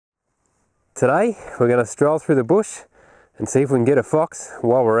today we're going to stroll through the bush and see if we can get a fox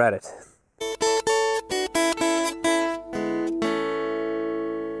while we're at it.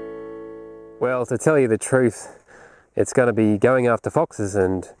 Well, to tell you the truth, it's going to be going after foxes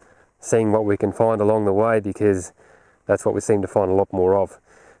and seeing what we can find along the way, because that's what we seem to find a lot more of.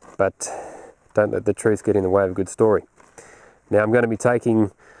 But don't let the truth get in the way of a good story. Now I'm going to be taking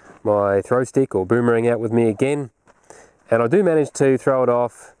my throw stick or boomerang out with me again, and I do manage to throw it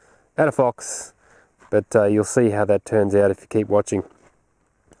off at a fox, but you'll see how that turns out if you keep watching.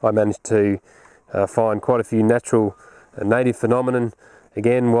 I managed to find quite a few natural native phenomenon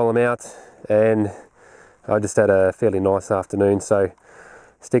again while I'm out, and I just had a fairly nice afternoon, so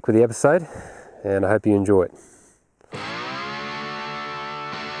stick with the episode and I hope you enjoy it.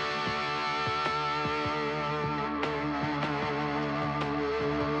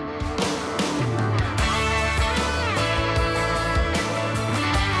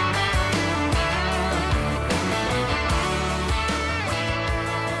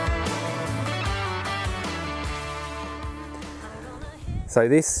 So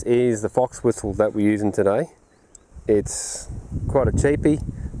this is the fox whistle that we're using today. It's quite a cheapie,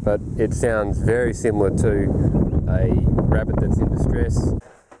 but it sounds very similar to a rabbit that's in distress.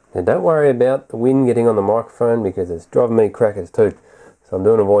 And don't worry about the wind getting on the microphone, because it's driving me crackers too. So I'm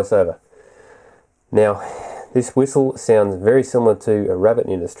doing a voiceover. Now, this whistle sounds very similar to a rabbit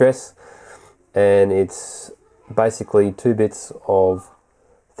in distress, and it's basically two bits of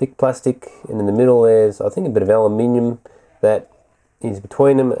thick plastic, and in the middle there's, I think, a bit of aluminium that is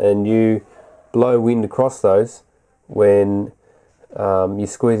between them, and you blow wind across those when you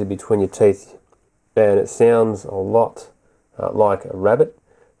squeeze it between your teeth, and it sounds a lot like a rabbit.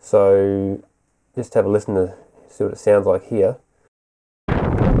 So just have a listen to see what it sounds like here.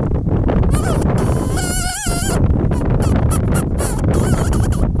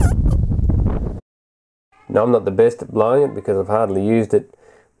 Now, I'm not the best at blowing it because I've hardly used it.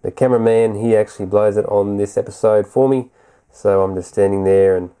 The cameraman, he actually blows it on this episode for me. So I'm just standing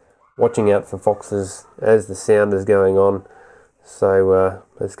there and watching out for foxes as the sound is going on. So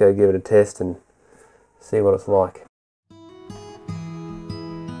let's go give it a test and see what it's like.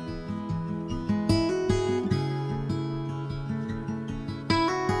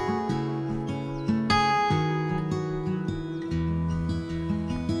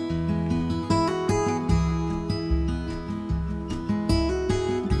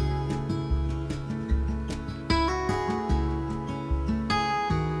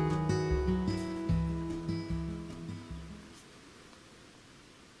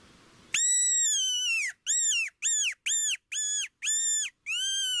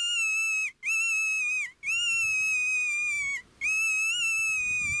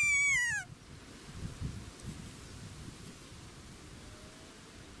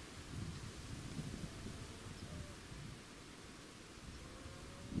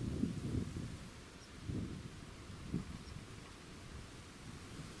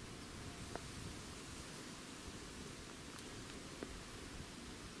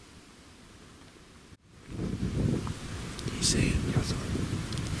 See it?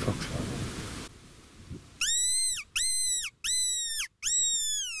 Fox.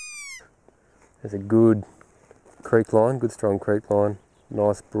 There's a good creek line, good strong creek line,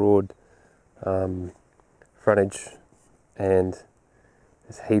 nice broad frontage, and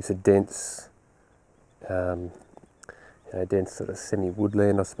there's heaps of dense, dense sort of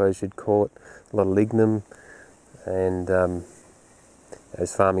semi-woodland, I suppose you'd call it. A lot of lignum, and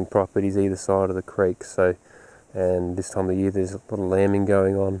there's farming properties either side of the creek. So. And this time of year there's a lot of lambing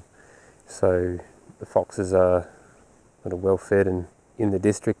going on, so the foxes are sort of well fed and in the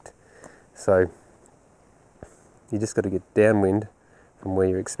district. So you just got to get downwind from where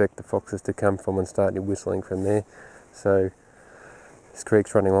you expect the foxes to come from and start your whistling from there. So this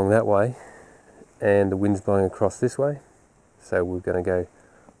creek's running along that way and the wind's blowing across this way, so we're going to go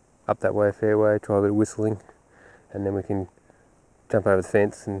up that way a fair way, try a bit of whistling, and then we can jump over the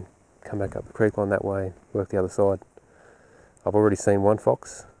fence and come back up the creek line that way and work the other side. I've already seen one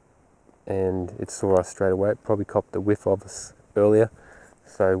fox and it saw us straight away. It probably copped a whiff of us earlier,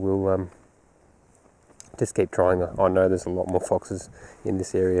 so we'll just keep trying. I know there's a lot more foxes in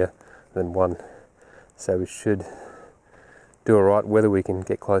this area than one, so we should do alright. Whether we can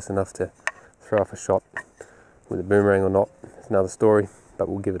get close enough to throw off a shot with a boomerang or not is another story, but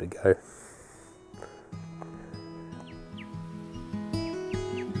we'll give it a go.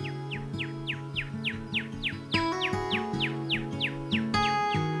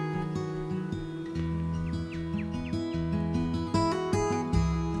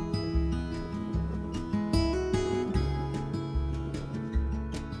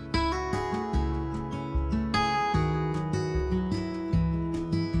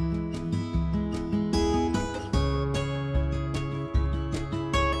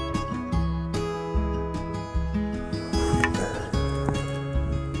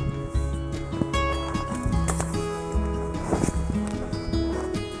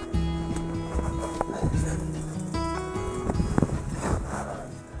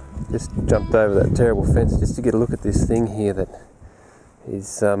 Just jumped over that terrible fence just to get a look at this thing here that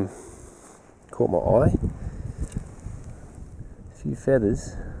is caught my eye. A few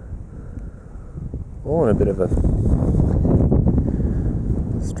feathers, all in a bit of a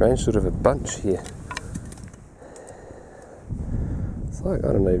strange sort of a bunch here. It's like,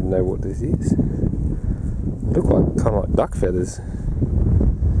 I don't even know what this is. They look like kind of like duck feathers.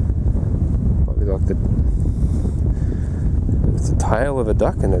 Might be like it's the tail of a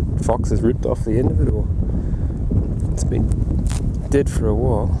duck and a fox has ripped off the end of it, or it's been dead for a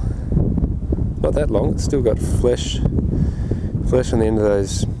while. Not that long, it's still got flesh on the end of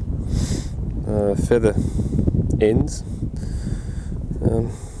those feather ends.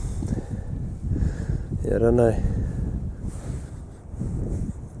 Yeah, I don't know.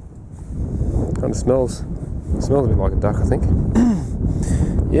 Kind of smells a bit like a duck, I think.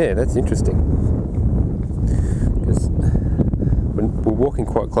 Yeah, that's interesting. Because we're walking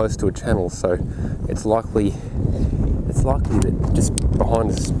quite close to a channel, so it's likely that just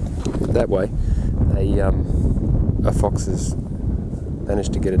behind us that way, a fox has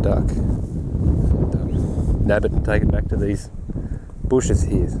managed to get a duck, and, nab it and take it back to these bushes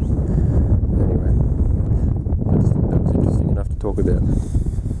here. Anyway, that was interesting enough to talk about.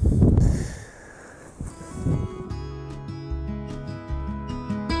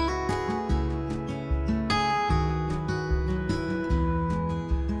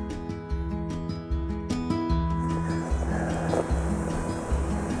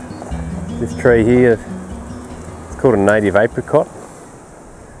 This tree here, it's called a native apricot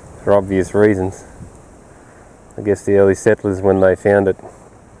for obvious reasons. I guess the early settlers, when they found it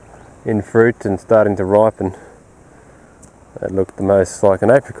in fruit and starting to ripen, it looked the most like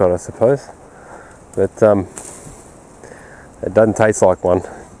an apricot, I suppose. But it doesn't taste like one.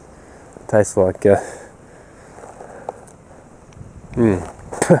 It tastes like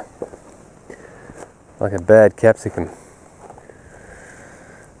like a bad capsicum.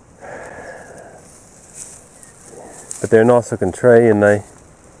 But they're a nice looking tree, and I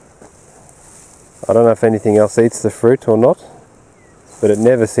don't know if anything else eats the fruit or not, but it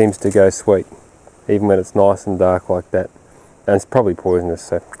never seems to go sweet, even when it's nice and dark like that. And it's probably poisonous,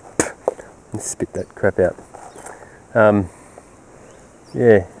 so spit that crap out.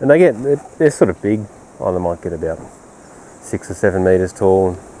 Yeah, and they're sort of big. Oh, they might get about 6 or 7 meters tall,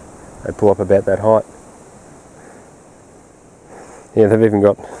 and they pull up about that height. Yeah, they've even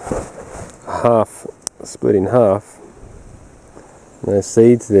got half split in half. Those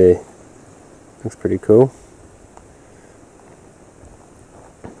seeds there. Looks pretty cool.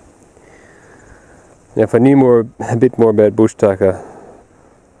 Now, if I knew a bit more about bush tucker,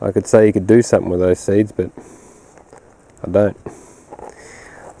 I could say you could do something with those seeds, but I don't.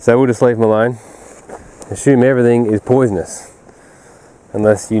 So we'll just leave them alone. Assume everything is poisonous,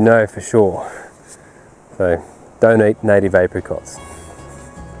 unless you know for sure. So don't eat native apricots.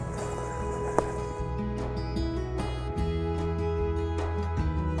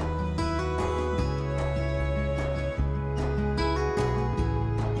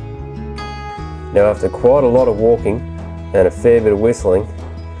 Now, after quite a lot of walking and a fair bit of whistling,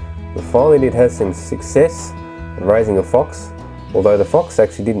 we finally did have some success in raising a fox, although the fox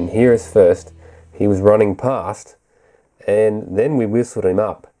actually didn't hear us first. He was running past, and then we whistled him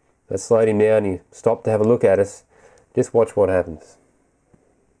up. That slowed him down, he stopped to have a look at us. Just watch what happens.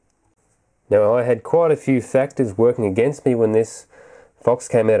 Now, I had quite a few factors working against me when this fox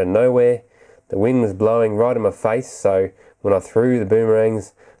came out of nowhere. The wind was blowing right in my face, so when I threw the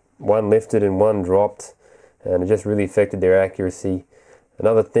boomerangs, one lifted and one dropped, and it just really affected their accuracy.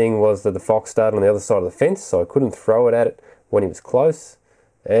 Another thing was that the fox started on the other side of the fence, so I couldn't throw it at it when he was close.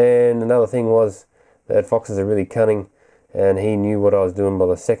 And another thing was that foxes are really cunning, and he knew what I was doing by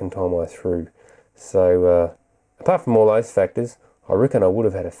the second time I threw. So apart from all those factors, I reckon I would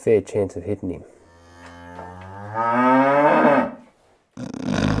have had a fair chance of hitting him.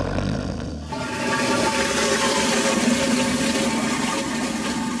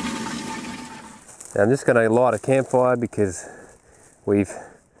 Now I'm just going to light a campfire because we've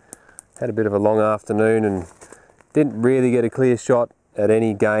had a bit of a long afternoon and didn't really get a clear shot at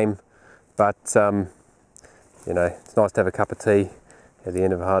any game, but you know, it's nice to have a cup of tea at the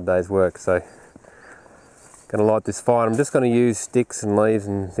end of a hard day's work. So going to light this fire. I'm just going to use sticks and leaves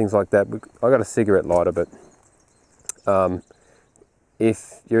and things like that. I got a cigarette lighter, but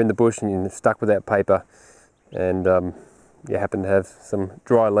if you're in the bush and you're stuck without paper and you happen to have some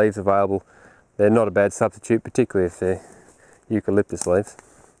dry leaves available, they're not a bad substitute, particularly if they're eucalyptus leaves.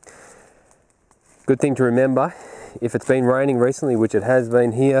 Good thing to remember, if it's been raining recently, which it has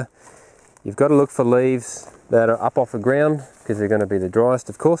been here, you've got to look for leaves that are up off the ground because they're going to be the driest,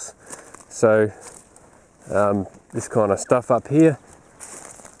 of course. So this kind of stuff up here,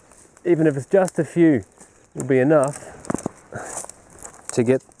 even if it's just a few, will be enough to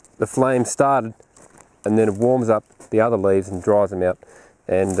get the flame started, and then it warms up the other leaves and dries them out,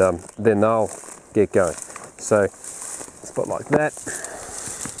 and then they'll get going. So spot like that,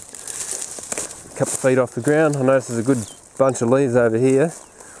 a couple of feet off the ground. I notice there's a good bunch of leaves over here.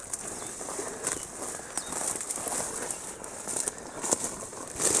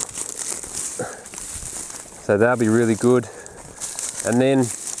 So they'll be really good. And then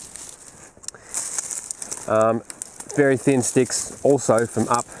very thin sticks also from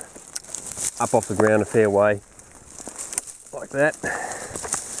up off the ground a fair way, like that.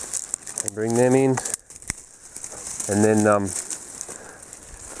 And bring them in, and then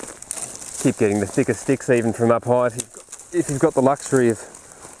keep getting the thicker sticks even from up high if you've got the luxury of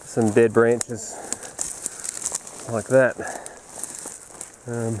some dead branches like that.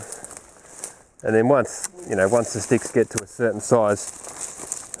 And then once the sticks get to a certain size,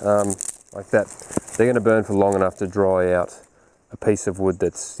 like that, they're going to burn for long enough to dry out a piece of wood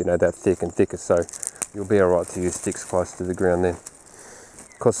that's that thick and thicker. So you'll be alright to use sticks close to the ground then.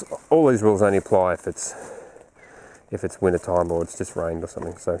 Of course, all these rules only apply if it's winter time or it's just rained or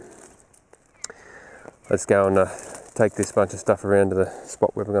something. So let's go and take this bunch of stuff around to the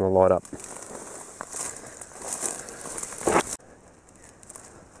spot where we're going to light up.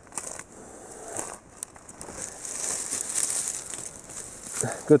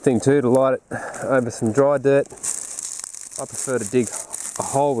 Good thing too to light it over some dry dirt. I prefer to dig a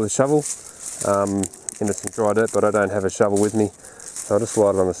hole with a shovel into some dry dirt, but I don't have a shovel with me, so I'll just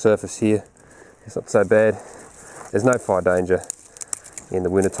light it on the surface here. It's not so bad. There's no fire danger in the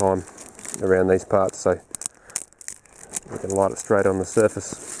winter time around these parts, so you can light it straight on the surface.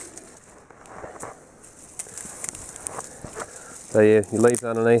 So yeah, your leaves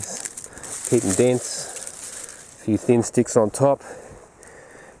underneath, keep them dense, a few thin sticks on top,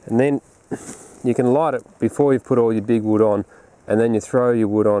 and then you can light it before you've put all your big wood on, and then you throw your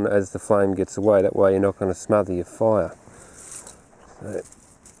wood on as the flame gets away. That way you're not going to smother your fire. So,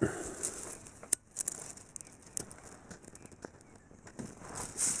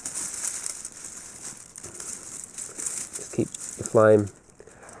 just keep the flame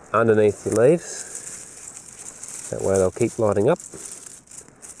underneath your leaves. That way they'll keep lighting up.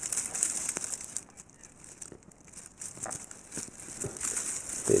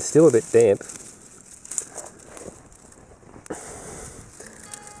 They're still a bit damp.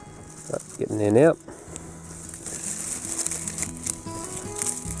 Getting there now.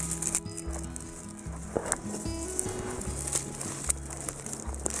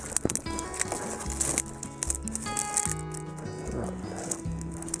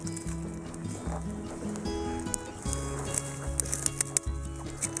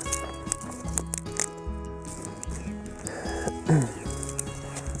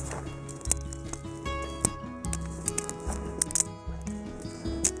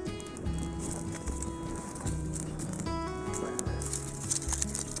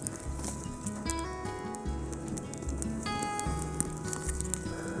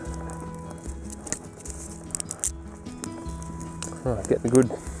 Right, getting a good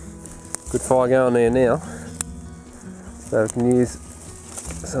fire going there now. So we can use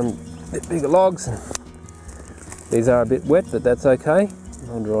some bit bigger logs. These are a bit wet, but that's okay.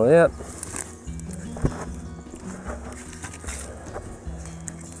 They'll dry out.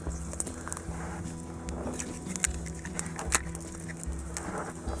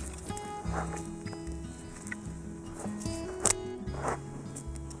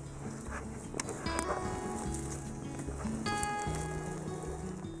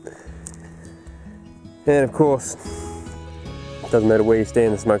 And of course, it doesn't matter where you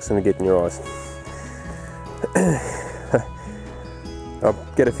stand, the smoke's going to get in your eyes. I'll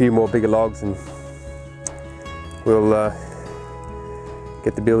get a few more bigger logs and we'll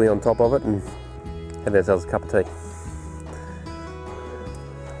get the billy on top of it and have ourselves a cup of tea.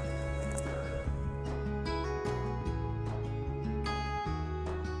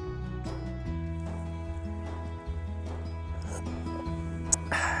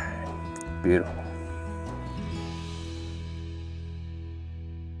 Beautiful.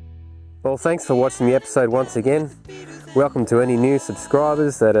 Well, thanks for watching the episode once again. Welcome to any new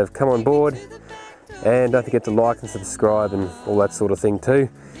subscribers that have come on board, and don't forget to like and subscribe and all that sort of thing too.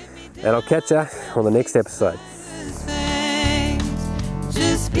 And I'll catch you on the next episode.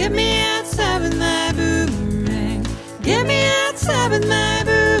 Just get me outside with my boomerang. Get me outside with my